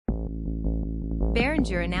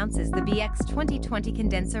Behringer announces the BX2020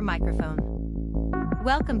 condenser microphone.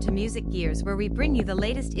 Welcome to Music Gears, where we bring you the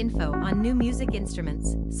latest info on new music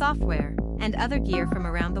instruments, software, and other gear from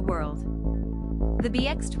around the world. The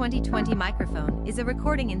BX2020 microphone is a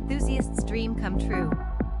recording enthusiast's dream come true.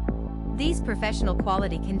 These professional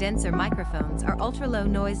quality condenser microphones are ultra-low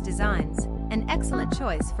noise designs, an excellent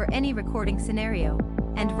choice for any recording scenario,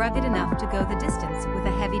 and rugged enough to go the distance with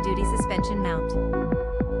a heavy-duty suspension mount.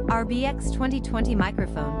 Our BX2020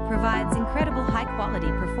 microphone provides incredible high-quality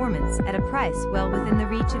performance at a price well within the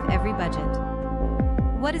reach of every budget.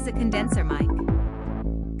 What is a condenser mic?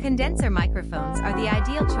 Condenser microphones are the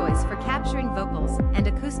ideal choice for capturing vocals and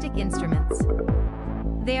acoustic instruments.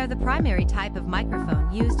 They are the primary type of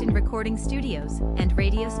microphone used in recording studios and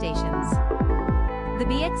radio stations. The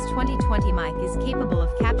BX2020 mic is capable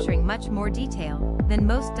of capturing much more detail than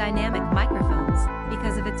most dynamic microphones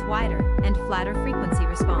because of its wider and flatter frequency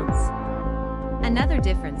response. Another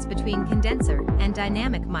difference between condenser and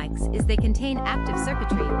dynamic mics is they contain active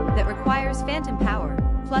circuitry that requires phantom power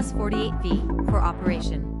plus 48V for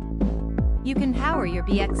operation. You can power your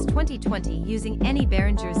BX2020 using any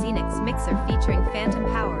Behringer XENYX mixer featuring phantom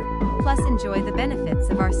power, plus enjoy the benefits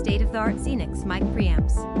of our state-of-the-art XENYX mic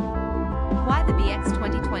preamps. Why the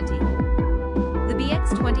BX2020? The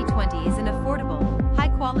BX2020 is an affordable,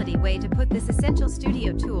 high-quality way to put this essential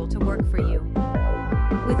studio tool to work for you.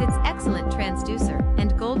 With its excellent transducer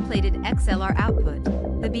and gold-plated XLR output,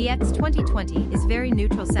 the BX2020 is very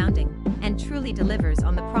neutral sounding and truly delivers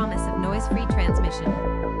on the promise of noise-free transmission.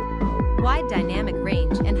 Wide dynamic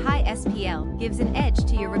range and high SPL gives an edge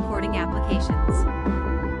to your recording applications.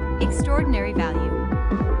 Extraordinary value.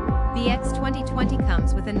 BX2020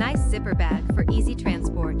 comes with a nice zipper bag for easy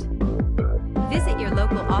transport. Visit your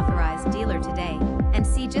local authorized dealer today and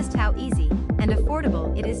see just how easy and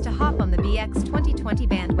affordable it is to hop on the BX2020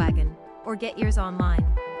 bandwagon or get yours online.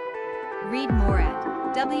 Read more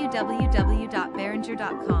at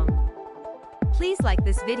www.behringer.com. Please like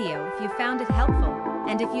this video if you found it helpful,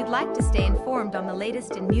 and if you'd like to stay informed on the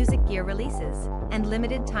latest in music gear releases and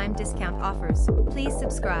limited time discount offers, please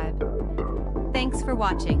subscribe. Thanks for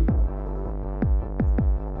watching.